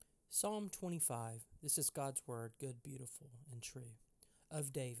Psalm 25. This is God's word, good, beautiful, and true.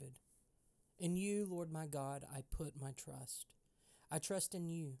 Of David. In you, Lord my God, I put my trust. I trust in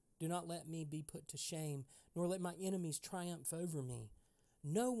you. Do not let me be put to shame, nor let my enemies triumph over me.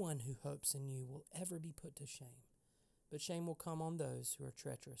 No one who hopes in you will ever be put to shame, but shame will come on those who are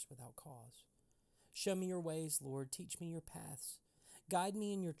treacherous without cause. Show me your ways, Lord. Teach me your paths. Guide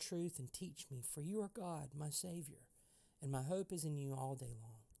me in your truth and teach me, for you are God, my Savior, and my hope is in you all day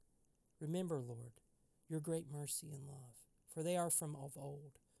long. Remember, Lord, your great mercy and love, for they are from of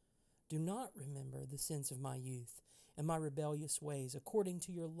old. Do not remember the sins of my youth and my rebellious ways. According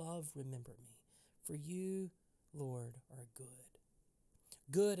to your love, remember me, for you, Lord, are good.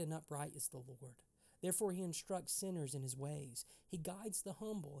 Good and upright is the Lord. Therefore he instructs sinners in his ways. He guides the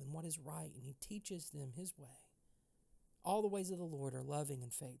humble in what is right, and he teaches them his way. All the ways of the Lord are loving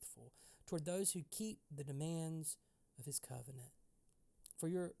and faithful toward those who keep the demands of his covenant.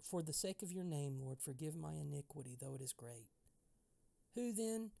 For the sake of your name, Lord, forgive my iniquity, though it is great. Who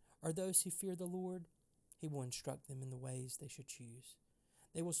then are those who fear the Lord? He will instruct them in the ways they should choose.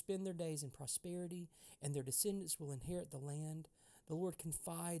 They will spend their days in prosperity, and their descendants will inherit the land. The Lord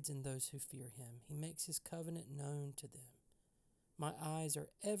confides in those who fear him. He makes his covenant known to them. My eyes are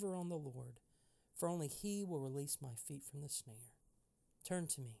ever on the Lord, for only he will release my feet from the snare. Turn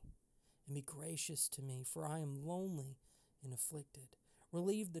to me and be gracious to me, for I am lonely and afflicted.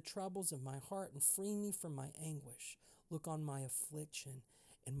 Relieve the troubles of my heart and free me from my anguish. Look on my affliction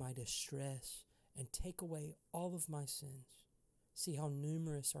and my distress and take away all of my sins. See how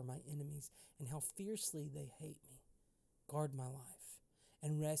numerous are my enemies and how fiercely they hate me. Guard my life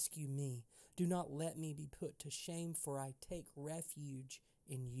and rescue me. Do not let me be put to shame, for I take refuge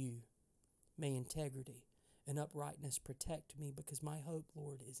in you. May integrity and uprightness protect me, because my hope,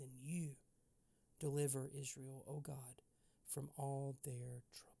 Lord, is in you. Deliver Israel, O God, from all their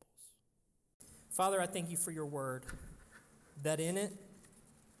troubles. Father, I thank you for your word, that in it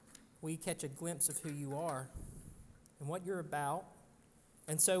we catch a glimpse of who you are and what you're about,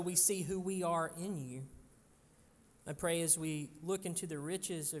 and so we see who we are in you. I pray as we look into the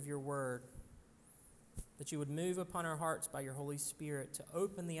riches of your word, that you would move upon our hearts by your Holy Spirit to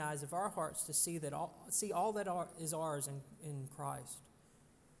open the eyes of our hearts to see all that is ours in Christ.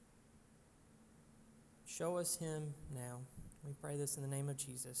 Show us him now. We pray this in the name of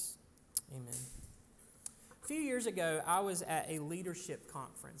Jesus. Amen. A few years ago, I was at a leadership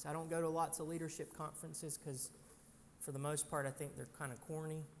conference. I don't go to lots of leadership conferences because, for the most part, I think they're kind of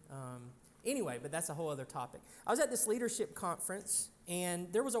corny. Anyway, but that's a whole other topic. I was at this leadership conference,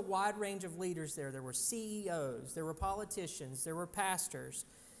 and there was a wide range of leaders there. There were CEOs, there were politicians, there were pastors,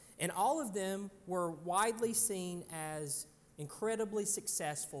 and all of them were widely seen as incredibly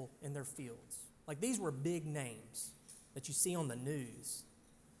successful in their fields. Like, these were big names that you see on the news.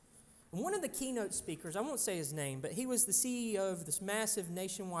 And one of the keynote speakers, I won't say his name, but he was the CEO of this massive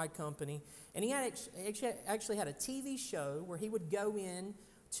nationwide company, and he had actually had a TV show where he would go in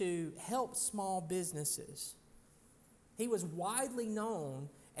to help small businesses. He was widely known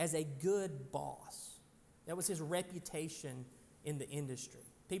as a good boss. That was his reputation in the industry.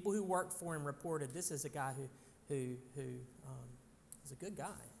 People who worked for him reported, this is a guy who is a good guy.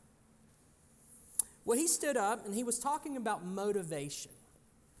 Well, he stood up and he was talking about motivation.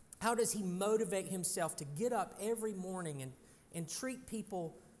 How does he motivate himself to get up every morning and treat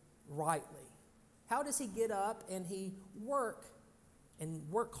people rightly? How does he get up and he work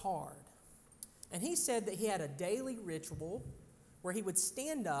hard? And he said that he had a daily ritual where he would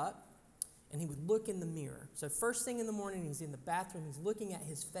stand up and he would look in the mirror. So first thing in the morning, he's in the bathroom, he's looking at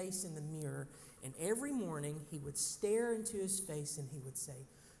his face in the mirror, and every morning he would stare into his face and he would say,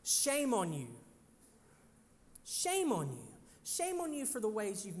 "Shame on you. Shame on you. Shame on you for the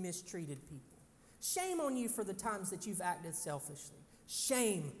ways you've mistreated people. Shame on you for the times that you've acted selfishly.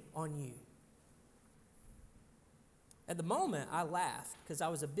 Shame on you." At the moment, I laughed because I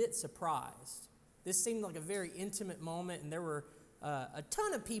was a bit surprised. This seemed like a very intimate moment, and there were a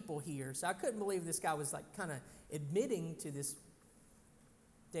ton of people here, so I couldn't believe this guy was like kind of admitting to this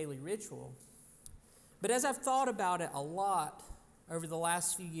daily ritual. But as I've thought about it a lot over the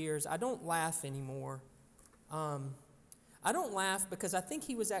last few years, I don't laugh anymore. I don't laugh because I think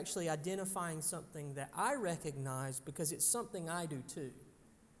he was actually identifying something that I recognize, because it's something I do too.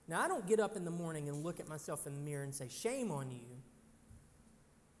 Now, I don't get up in the morning and look at myself in the mirror and say, "Shame on you."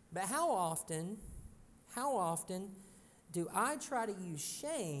 But how often do I try to use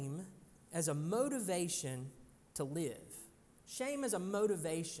shame as a motivation to live? Shame as a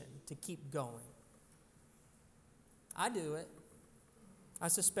motivation to keep going. I do it. I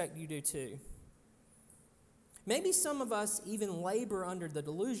suspect you do too. Maybe some of us even labor under the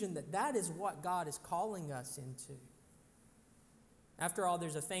delusion that that is what God is calling us into. After all,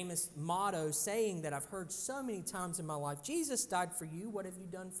 there's a famous motto saying that I've heard so many times in my life: Jesus died for you, what have you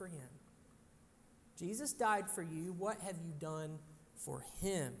done for him? Jesus died for you, what have you done for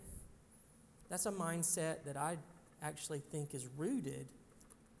him? That's a mindset that I actually think is rooted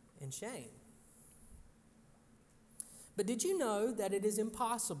in shame. But did you know that it is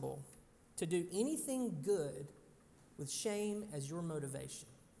impossible to do anything good with shame as your motivation?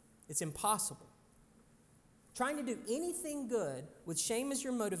 It's impossible. Trying to do anything good with shame as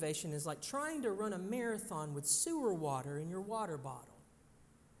your motivation is like trying to run a marathon with sewer water in your water bottle.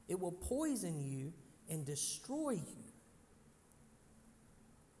 It will poison you and destroy you.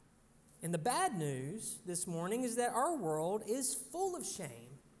 And the bad news this morning is that our world is full of shame,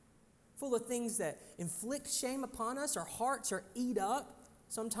 full of things that inflict shame upon us. Our hearts are eat up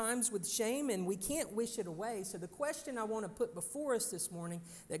sometimes with shame, and we can't wish it away. So the question I want to put before us this morning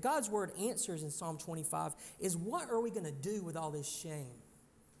that God's Word answers in Psalm 25 is, what are we going to do with all this shame?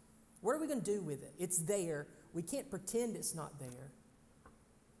 What are we going to do with it? It's there. We can't pretend it's not there.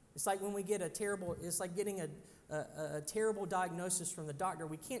 It's like when we get getting a terrible diagnosis from the doctor.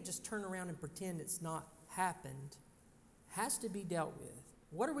 We can't just turn around and pretend it's not happened. It has to be dealt with.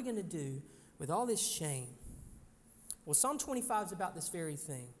 What are we going to do with all this shame? Well, Psalm 25 is about this very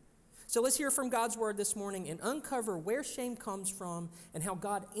thing. So let's hear from God's Word this morning and uncover where shame comes from and how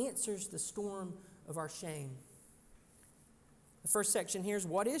God answers the storm of our shame. The first section here is,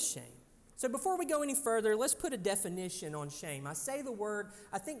 what is shame? So before we go any further, let's put a definition on shame. I say the word,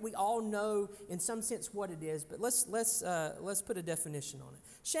 I think we all know in some sense what it is, but let's put a definition on it.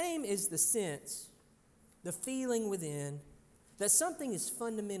 Shame is the sense, the feeling within, that something is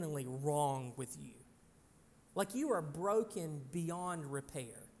fundamentally wrong with you. Like you are broken beyond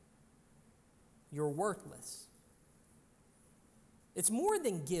repair. You're worthless. It's more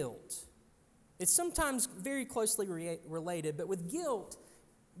than guilt. It's sometimes very closely related, but with guilt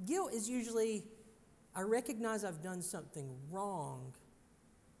is usually, I recognize I've done something wrong,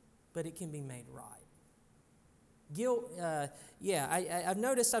 but it can be made right. Guilt, I've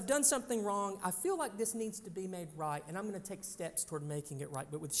noticed I've done something wrong. I feel like this needs to be made right, and I'm going to take steps toward making it right.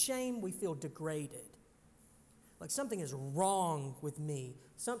 But with shame, we feel degraded. Like something is wrong with me,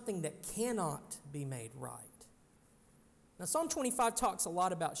 something that cannot be made right. Now, Psalm 25 talks a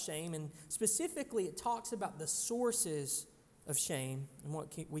lot about shame, and specifically it talks about the sources of shame and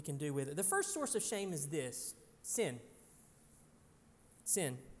what we can do with it. The first source of shame is this: sin.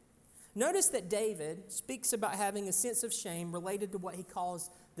 Sin. Notice that David speaks about having a sense of shame related to what he calls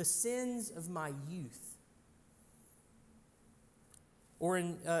the sins of my youth. Or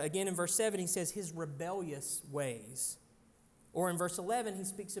again in verse 7, he says his rebellious ways. Or in verse 11, he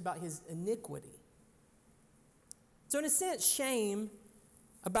speaks about his iniquity. So in a sense, shame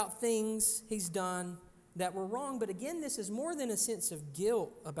about things he's done that were wrong. But again, this is more than a sense of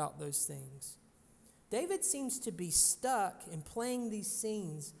guilt about those things. David seems to be stuck in playing these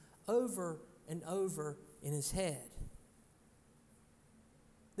scenes over and over in his head.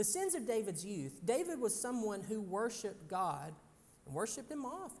 The sins of David's youth. David was someone who worshiped God and worshiped him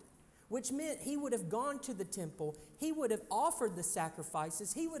often, which meant he would have gone to the temple, he would have offered the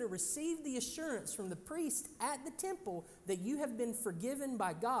sacrifices, he would have received the assurance from the priest at the temple that you have been forgiven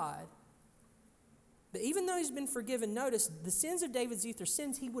by God. But even though he's been forgiven, notice the sins of David's youth are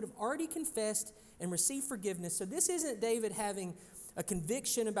sins he would have already confessed and received forgiveness. So this isn't David having a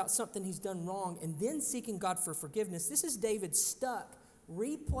conviction about something he's done wrong and then seeking God for forgiveness. This is David stuck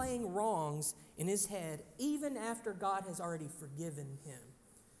replaying wrongs in his head even after God has already forgiven him.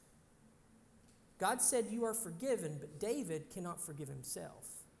 God said you are forgiven, but David cannot forgive himself.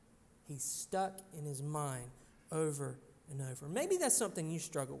 He's stuck in his mind over and over. Maybe that's something you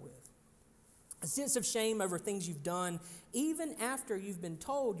struggle with. A sense of shame over things you've done even after you've been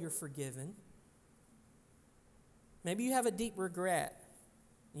told you're forgiven. Maybe you have a deep regret.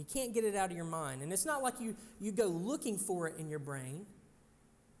 You can't get it out of your mind. And it's not like you go looking for it in your brain.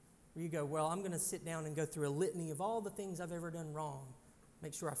 Where you go, well, I'm going to sit down and go through a litany of all the things I've ever done wrong.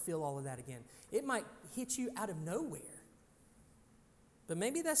 Make sure I feel all of that again. It might hit you out of nowhere. But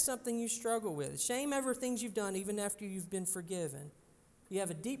maybe that's something you struggle with. Shame over things you've done even after you've been forgiven. You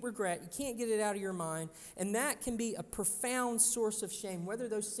have a deep regret. You can't get it out of your mind. And that can be a profound source of shame, whether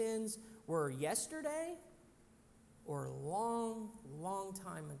those sins were yesterday or a long, long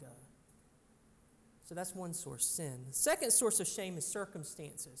time ago. So that's one source, sin. The second source of shame is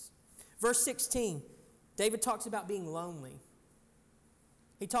circumstances. Verse 16, David talks about being lonely.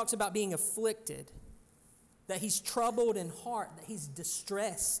 He talks about being afflicted, that he's troubled in heart, that he's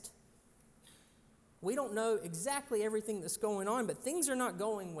distressed. We don't know exactly everything that's going on, but things are not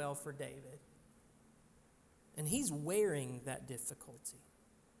going well for David. And he's wearing that difficulty.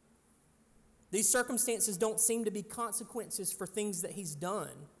 These circumstances don't seem to be consequences for things that he's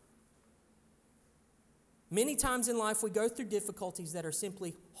done. Many times in life we go through difficulties that are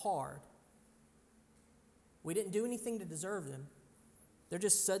simply hard. We didn't do anything to deserve them. They're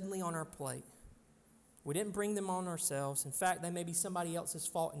just suddenly on our plate. We didn't bring them on ourselves. In fact, they may be somebody else's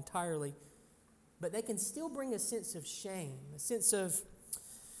fault entirely. But they can still bring a sense of shame, a sense of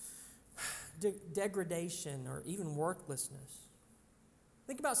degradation, or even worthlessness.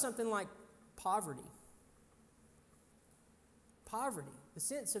 Think about something like poverty. Poverty, the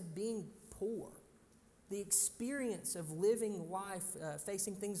sense of being poor, the experience of living life,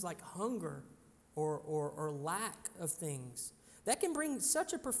 facing things like hunger or lack of things. That can bring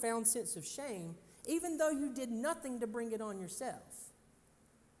such a profound sense of shame, even though you did nothing to bring it on yourself.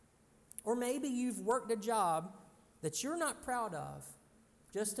 Or maybe you've worked a job that you're not proud of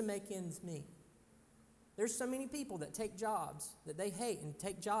just to make ends meet. There's so many people that take jobs that they hate and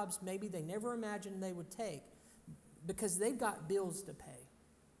take jobs maybe they never imagined they would take because they've got bills to pay.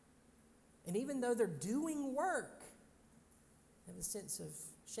 And even though they're doing work, they have a sense of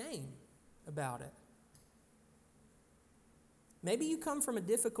shame about it. Maybe you come from a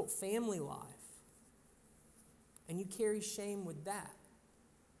difficult family life and you carry shame with that.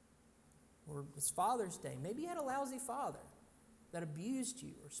 Or it's Father's Day. Maybe you had a lousy father that abused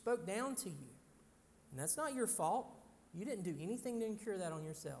you or spoke down to you. And that's not your fault. You didn't do anything to incur that on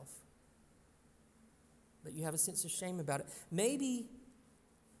yourself. But you have a sense of shame about it. Maybe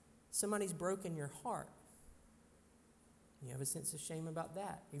somebody's broken your heart. You have a sense of shame about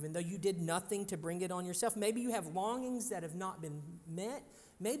that, even though you did nothing to bring it on yourself. Maybe you have longings that have not been met.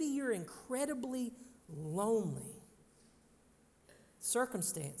 Maybe you're incredibly lonely.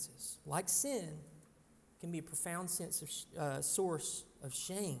 Circumstances, like sin, can be a profound source of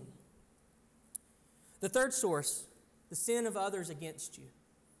shame. The third source, the sin of others against you.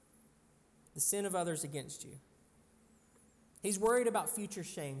 The sin of others against you. He's worried about future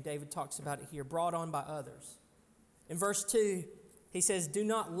shame. David talks about it here, brought on by others. In verse 2, he says, "Do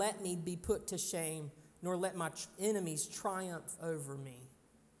not let me be put to shame, nor let my enemies triumph over me."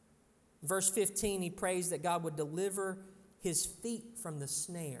 In verse 15, he prays that God would deliver his feet from the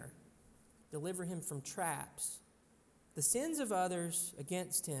snare, deliver him from traps. The sins of others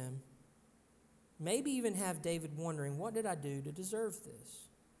against him maybe even have David wondering, what did I do to deserve this?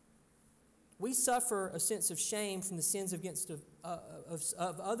 We suffer a sense of shame from the sins of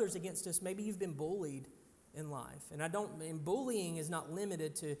others against us. Maybe you've been bullied in life. And bullying is not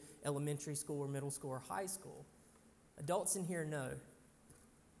limited to elementary school or middle school or high school. Adults in here know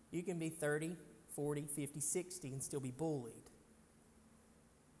you can be 30, 40, 50, 60 and still be bullied.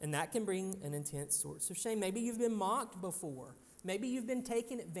 And that can bring an intense source of shame. Maybe you've been mocked before. Maybe you've been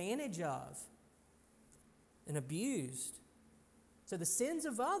taken advantage of and abused. So the sins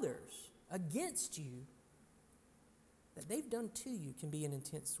of others against you that they've done to you can be an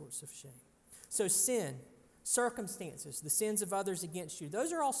intense source of shame. So sin, circumstances, the sins of others against you,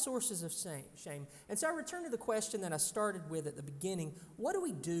 those are all sources of shame. And so I return to the question that I started with at the beginning. What do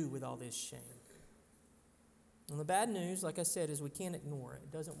we do with all this shame? And the bad news, like I said, is we can't ignore it.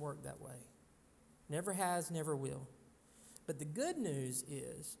 It doesn't work that way. Never has, never will. But the good news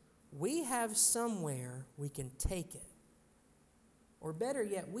is we have somewhere we can take it. Or better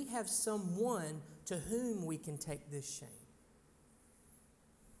yet, we have someone to whom we can take this shame.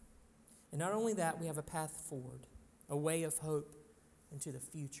 And not only that, we have a path forward, a way of hope into the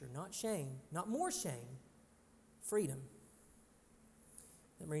future. Not shame, not more shame, freedom.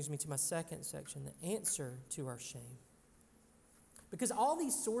 That brings me to my second section, the answer to our shame. Because all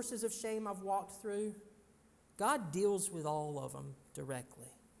these sources of shame I've walked through, God deals with all of them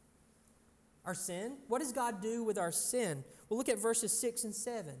directly. Our sin, what does God do with our sin? Well, look at verses 6 and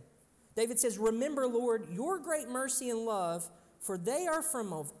 7. David says, "Remember, Lord, your great mercy and love, for they are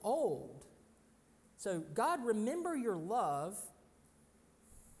from of old." So, God, remember your love.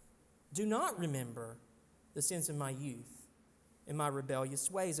 Do not remember the sins of my youth and my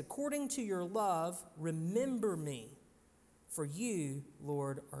rebellious ways. According to your love, remember me. For you,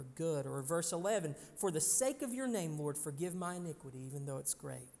 Lord, are good. Or verse 11, "For the sake of your name, Lord, forgive my iniquity, even though it's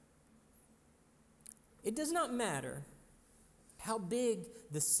great." It does not matter how big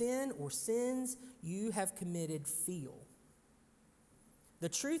the sin or sins you have committed feel. The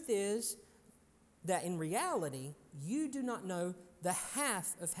truth is that in reality, you do not know the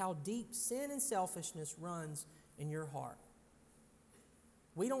half of how deep sin and selfishness runs in your heart.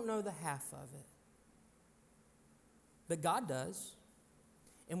 We don't know the half of it. But God does.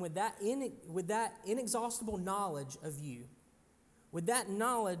 And with that inexhaustible knowledge of you, with that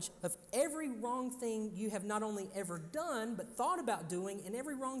knowledge of every wrong thing you have not only ever done, but thought about doing, and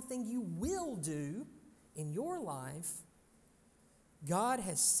every wrong thing you will do in your life, God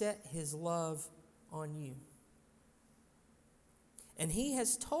has set His love on you. And He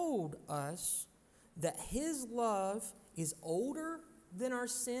has told us that His love is older than our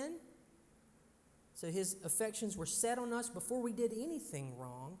sin. So His affections were set on us before we did anything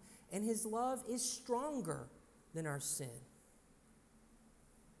wrong, and His love is stronger than our sin.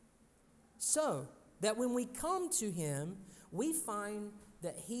 So that when we come to Him, we find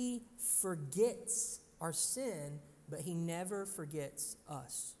that He forgets our sin, but He never forgets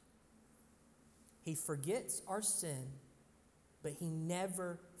us. He forgets our sin, but He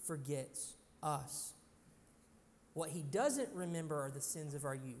never forgets us. What He doesn't remember are the sins of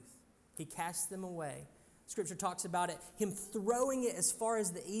our youth. He casts them away. Scripture talks about it, Him throwing it as far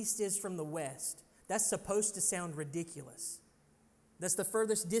as the east is from the west. That's supposed to sound ridiculous. That's the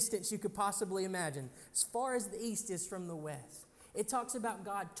furthest distance you could possibly imagine, as far as the east is from the west. It talks about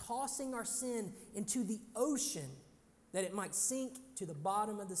God tossing our sin into the ocean that it might sink to the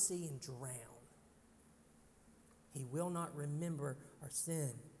bottom of the sea and drown. He will not remember our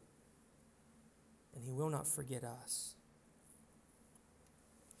sin, and He will not forget us.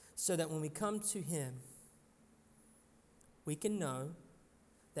 So that when we come to Him, we can know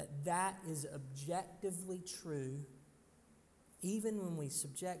that that is objectively true, even when we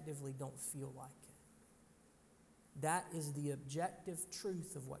subjectively don't feel like it. That is the objective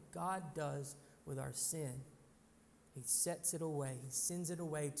truth of what God does with our sin. He sets it away. He sends it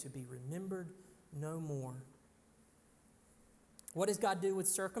away to be remembered no more. What does God do with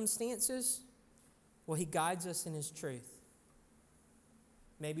circumstances? Well, He guides us in His truth.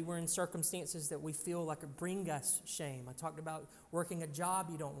 Maybe we're in circumstances that we feel like bring us shame. I talked about working a job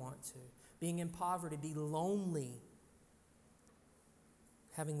you don't want to, being in poverty, be lonely,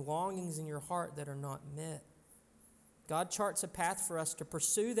 having longings in your heart that are not met. God charts a path for us to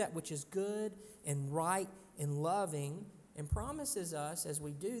pursue that which is good and right and loving, and promises us as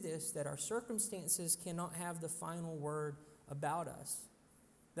we do this that our circumstances cannot have the final word about us.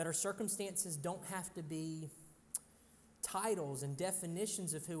 That our circumstances don't have to be titles and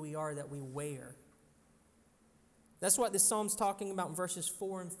definitions of who we are that we wear. That's what this psalm's talking about in verses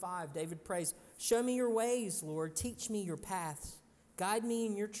 4 and 5. David prays, "Show me your ways, Lord. Teach me your paths. Guide me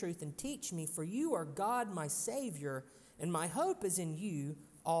in your truth and teach me, for you are God, my Savior, and my hope is in you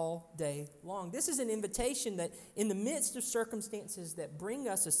all day long." This is an invitation that in the midst of circumstances that bring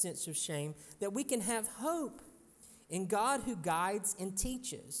us a sense of shame, that we can have hope in God who guides and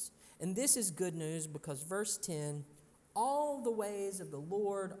teaches. And this is good news because verse 10, all the ways of the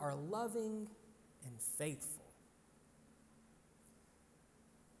Lord are loving and faithful.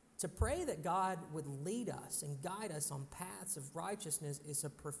 To pray that God would lead us and guide us on paths of righteousness is a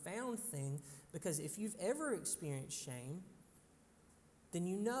profound thing, because if you've ever experienced shame, then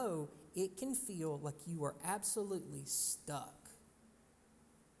you know it can feel like you are absolutely stuck.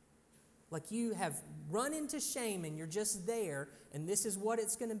 Like you have run into shame and you're just there, and this is what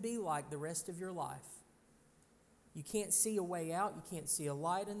it's going to be like the rest of your life. You can't see a way out. You can't see a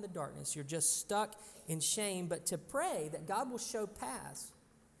light in the darkness. You're just stuck in shame. But to pray that God will show paths,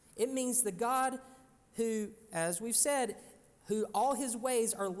 it means the God who, as we've said, who all His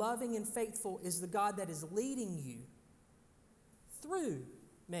ways are loving and faithful, is the God that is leading you through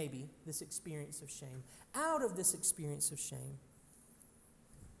maybe this experience of shame, out of this experience of shame.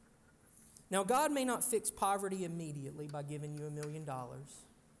 Now, God may not fix poverty immediately by giving you $1 million.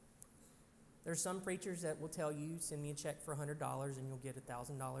 There's some preachers that will tell you, send me a check for $100 and you'll get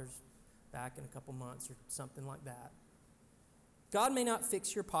 $1,000 back in a couple months or something like that. God may not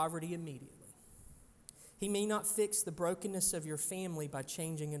fix your poverty immediately. He may not fix the brokenness of your family by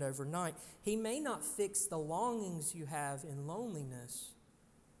changing it overnight. He may not fix the longings you have in loneliness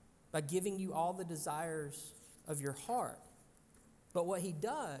by giving you all the desires of your heart. But what He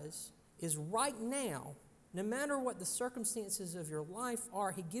does is right now, no matter what the circumstances of your life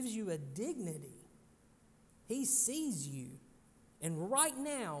are, He gives you a dignity. He sees you. And right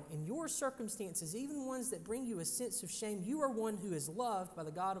now, in your circumstances, even ones that bring you a sense of shame, you are one who is loved by the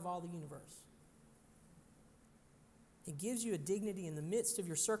God of all the universe. He gives you a dignity in the midst of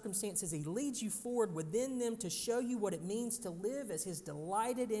your circumstances. He leads you forward within them to show you what it means to live as His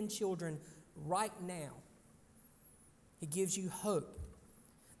delighted in children right now. He gives you hope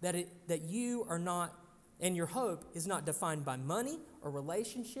that you are not, and your hope is not defined by money or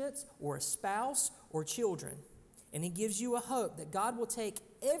relationships or a spouse or children. And He gives you a hope that God will take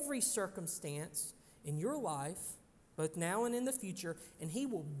every circumstance in your life, both now and in the future, and He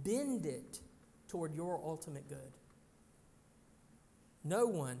will bend it toward your ultimate good. No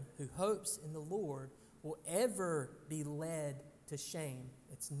one who hopes in the Lord will ever be led to shame.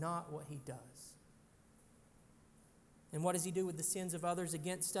 It's not what He does. And what does He do with the sins of others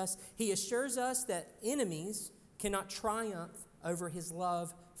against us? He assures us that enemies cannot triumph over His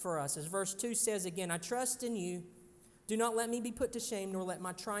love for us. As verse 2 says again, I trust in you. Do not let me be put to shame, nor let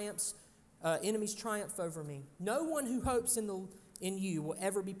my enemies triumph over me. No one who hopes in you will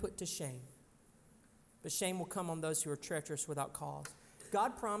ever be put to shame. But shame will come on those who are treacherous without cause.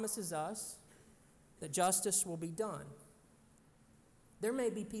 God promises us that justice will be done. There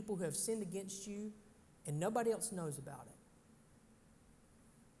may be people who have sinned against you and nobody else knows about it.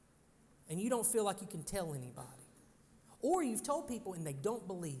 And you don't feel like you can tell anybody. Or you've told people and they don't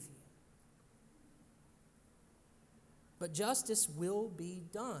believe you. But justice will be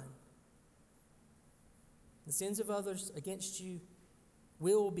done. The sins of others against you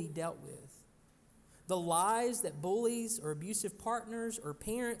will be dealt with. The lies that bullies or abusive partners or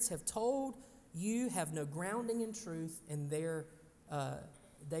parents have told you have no grounding in truth, and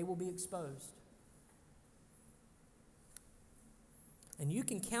they will be exposed. And you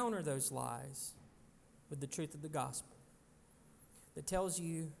can counter those lies with the truth of the gospel that tells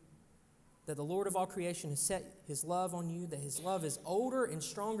you that the Lord of all creation has set His love on you, that His love is older and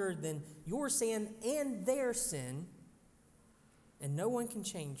stronger than your sin and their sin, and no one can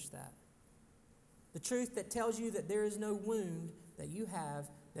change that. The truth that tells you that there is no wound that you have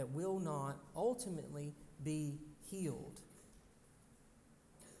that will not ultimately be healed.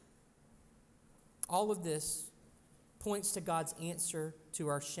 All of this points to God's answer to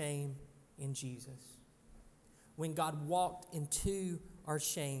our shame in Jesus. When God walked into our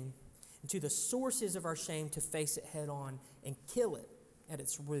shame, into the sources of our shame to face it head on and kill it at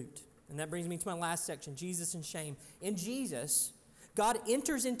its root. And that brings me to my last section, Jesus and shame. In Jesus, God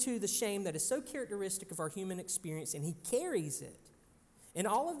enters into the shame that is so characteristic of our human experience, and He carries it. And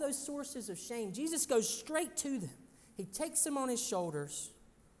all of those sources of shame, Jesus goes straight to them. He takes them on His shoulders,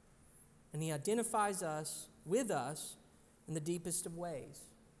 and He identifies us with us in the deepest of ways.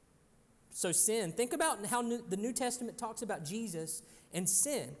 So sin, think about how the New Testament talks about Jesus and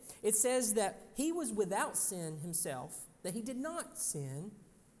sin. It says that He was without sin Himself, that He did not sin.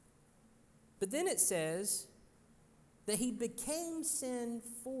 But then it says that He became sin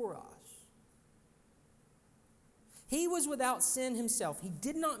for us. He was without sin Himself. He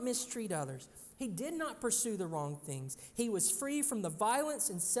did not mistreat others. He did not pursue the wrong things. He was free from the violence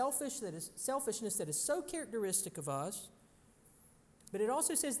and selfishness that is so characteristic of us. But it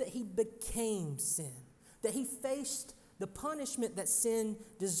also says that He became sin, that He faced the punishment that sin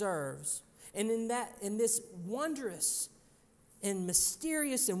deserves. And in this wondrous and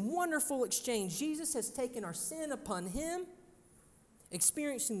mysterious and wonderful exchange, Jesus has taken our sin upon Him,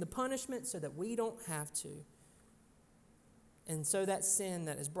 experiencing the punishment so that we don't have to. And so that sin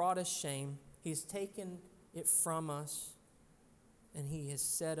that has brought us shame, He has taken it from us, and He has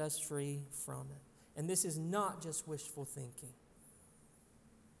set us free from it. And this is not just wishful thinking.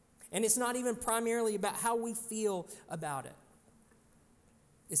 And it's not even primarily about how we feel about it.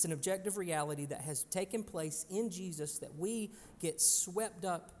 It's an objective reality that has taken place in Jesus that we get swept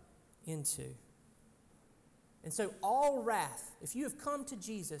up into. And so all wrath, if you have come to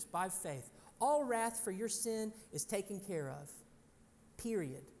Jesus by faith, all wrath for your sin is taken care of.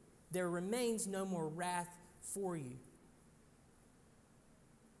 Period. There remains no more wrath for you.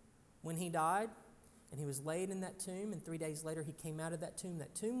 When He died, and He was laid in that tomb, and 3 days later He came out of that tomb.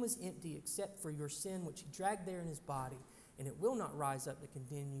 That tomb was empty except for your sin, which He dragged there in His body, and it will not rise up to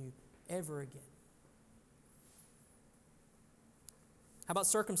condemn you ever again. How about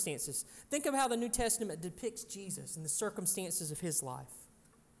circumstances? Think of how the New Testament depicts Jesus and the circumstances of His life.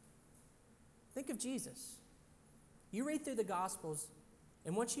 Think of Jesus. You read through the Gospels,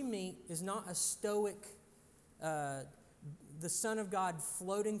 and what you meet is not a stoic, the Son of God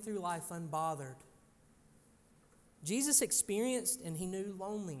floating through life unbothered. Jesus experienced and He knew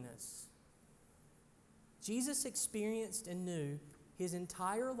loneliness. Jesus experienced and knew His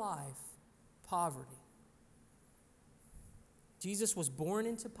entire life poverty. Jesus was born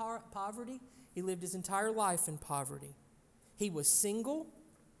into poverty. He lived His entire life in poverty. He was single.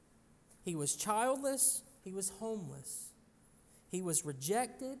 He was childless. He was homeless. He was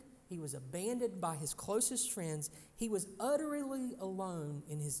rejected. He was abandoned by His closest friends. He was utterly alone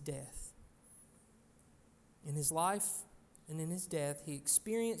in His death. In His life and in His death, He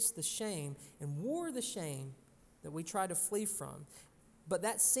experienced the shame and wore the shame that we try to flee from. But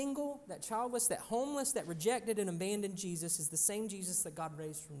that single, that childless, that homeless, that rejected and abandoned Jesus is the same Jesus that God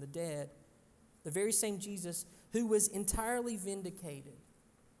raised from the dead. The very same Jesus who was entirely vindicated.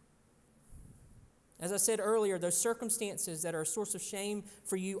 As I said earlier, those circumstances that are a source of shame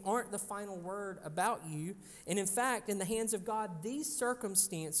for you aren't the final word about you. And in fact, in the hands of God, these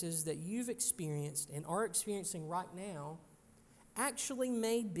circumstances that you've experienced and are experiencing right now actually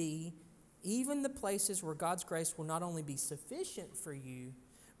may be even the places where God's grace will not only be sufficient for you,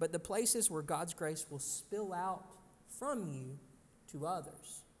 but the places where God's grace will spill out from you to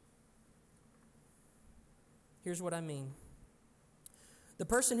others. Here's what I mean. The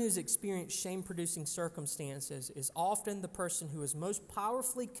person who's experienced shame-producing circumstances is often the person who is most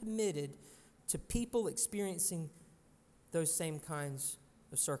powerfully committed to people experiencing those same kinds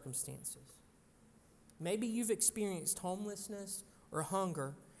of circumstances. Maybe you've experienced homelessness or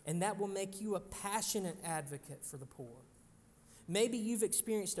hunger, and that will make you a passionate advocate for the poor. Maybe you've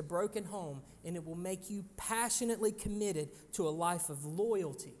experienced a broken home, and it will make you passionately committed to a life of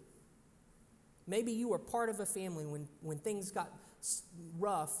loyalty. Maybe you were part of a family when things got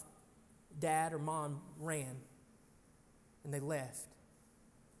rough, dad or mom ran and they left.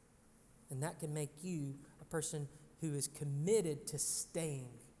 And that can make you a person who is committed to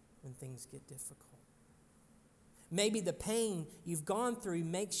staying when things get difficult. Maybe the pain you've gone through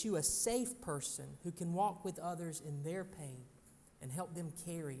makes you a safe person who can walk with others in their pain and help them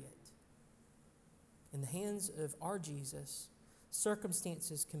carry it. In the hands of our Jesus,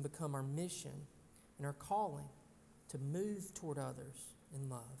 circumstances can become our mission and our calling to move toward others in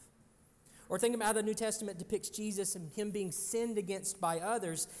love. Or think about how the New Testament depicts Jesus and him being sinned against by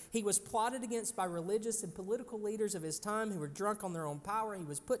others. He was plotted against by religious and political leaders of his time who were drunk on their own power. He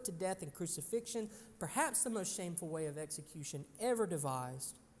was put to death in crucifixion, perhaps the most shameful way of execution ever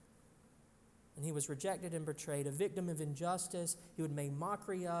devised. And he was rejected and betrayed, a victim of injustice he would make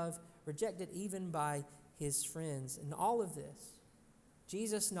mockery of, rejected even by his friends. And all of this,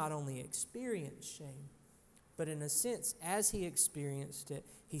 Jesus not only experienced shame, but in a sense, as he experienced it,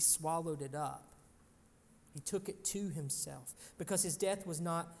 he swallowed it up. He took it to himself because his death was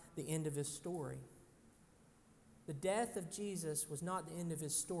not the end of his story. The death of Jesus was not the end of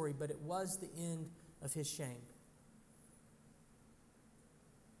his story, but it was the end of his shame.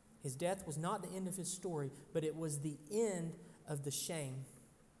 His death was not the end of his story, but it was the end of the shame.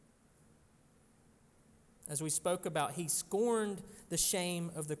 As we spoke about, he scorned the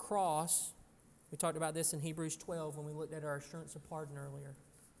shame of the cross. We talked about this in Hebrews 12 when we looked at our assurance of pardon earlier.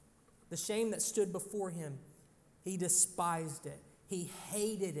 The shame that stood before him, he despised it. He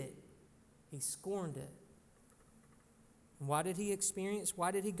hated it. He scorned it. And why did he experience?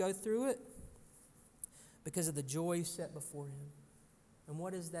 Why did he go through it? Because of the joy set before him. And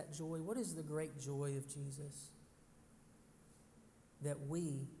what is that joy? What is the great joy of Jesus? That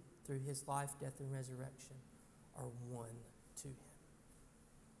we, through his life, death, and resurrection, are one to him.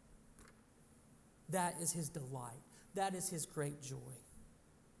 That is his delight. That is his great joy.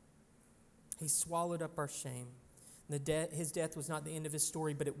 He swallowed up our shame. His death was not the end of his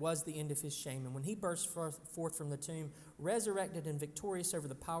story, but it was the end of his shame. And when he burst forth from the tomb, resurrected and victorious over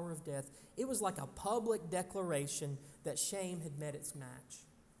the power of death, it was like a public declaration that shame had met its match.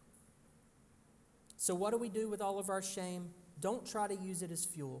 So what do we do with all of our shame? Don't try to use it as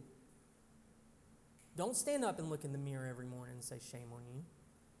fuel. Don't stand up and look in the mirror every morning and say, shame on you.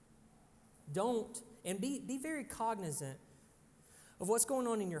 Don't, and be very cognizant of what's going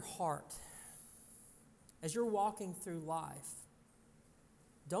on in your heart as you're walking through life.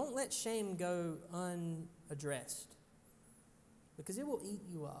 Don't let shame go unaddressed because it will eat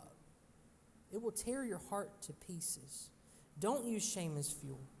you up. It will tear your heart to pieces. Don't use shame as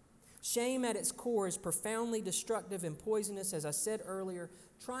fuel. Shame at its core is profoundly destructive and poisonous. As I said earlier,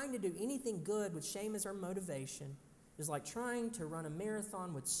 trying to do anything good with shame as our motivation is like trying to run a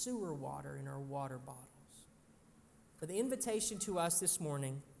marathon with sewer water in our water bottles. But the invitation to us this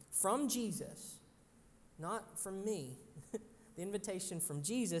morning from Jesus, not from me, the invitation from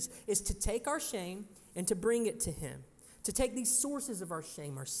Jesus is to take our shame and to bring it to him. To take these sources of our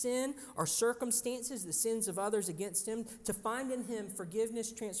shame, our sin, our circumstances, the sins of others against him, to find in him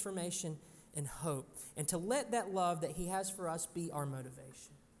forgiveness, transformation, and hope. And to let that love that he has for us be our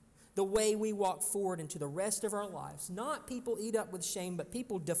motivation. The way we walk forward into the rest of our lives. Not people eat up with shame, but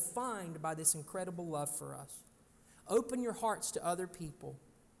people defined by this incredible love for us. Open your hearts to other people.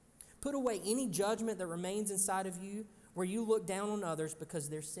 Put away any judgment that remains inside of you where you look down on others because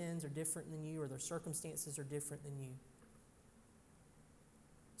their sins are different than you or their circumstances are different than you.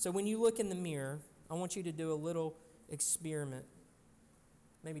 So when you look in the mirror, I want you to do a little experiment.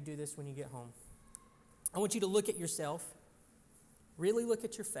 Maybe do this when you get home. I want you to look at yourself. Really look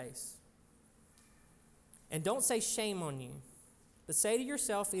at your face. And don't say shame on you, but say to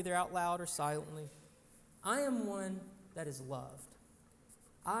yourself either out loud or silently, I am one that is loved.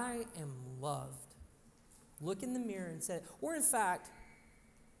 I am loved. Look in the mirror and say, or in fact,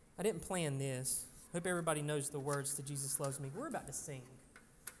 I didn't plan this. Hope everybody knows the words to Jesus Loves Me. We're about to sing.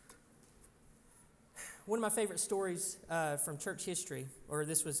 One of my favorite stories from church history, or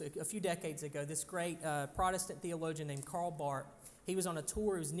this was a few decades ago, this great Protestant theologian named Karl Barth, he was on a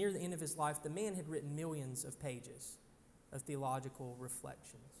tour. It was near the end of his life. The man had written millions of pages of theological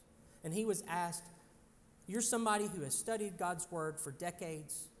reflections. And he was asked, you're somebody who has studied God's Word for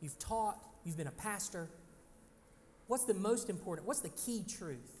decades. You've taught. You've been a pastor. What's the most important? What's the key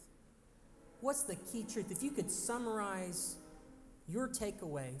truth? What's the key truth? If you could summarize your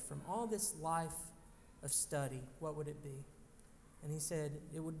takeaway from all this life of study, what would it be? And he said,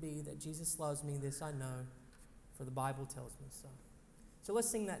 it would be that Jesus loves me, this I know, for the Bible tells me so. So let's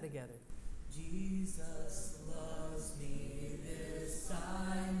sing that together. Jesus loves me, this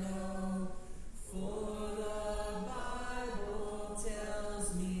I know, for the Bible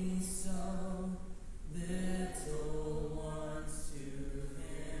tells me so. Little ones to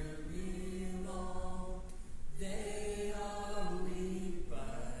him belong. They are weak,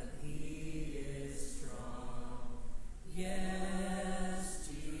 but he is strong. Yes,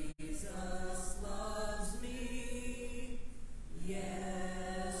 Jesus loves me.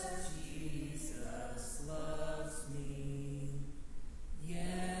 Yes, Jesus loves me.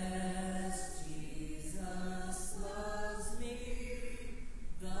 Yes, Jesus loves me.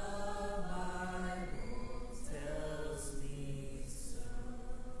 The Bible tells me so.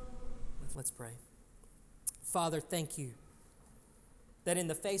 Let's pray. Father, thank you that in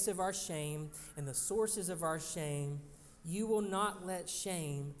the face of our shame and the sources of our shame, you will not let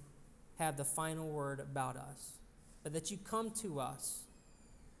shame have the final word about us, but that you come to us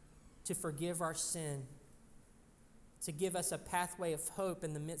to forgive our sin, to give us a pathway of hope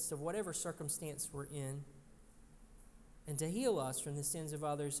in the midst of whatever circumstance we're in, and to heal us from the sins of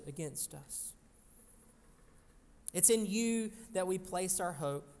others against us. It's in you that we place our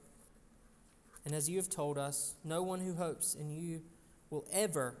hope. And as you have told us, no one who hopes in you will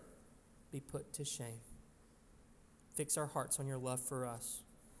ever be put to shame. Fix our hearts on your love for us.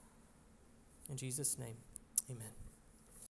 In Jesus' name, amen.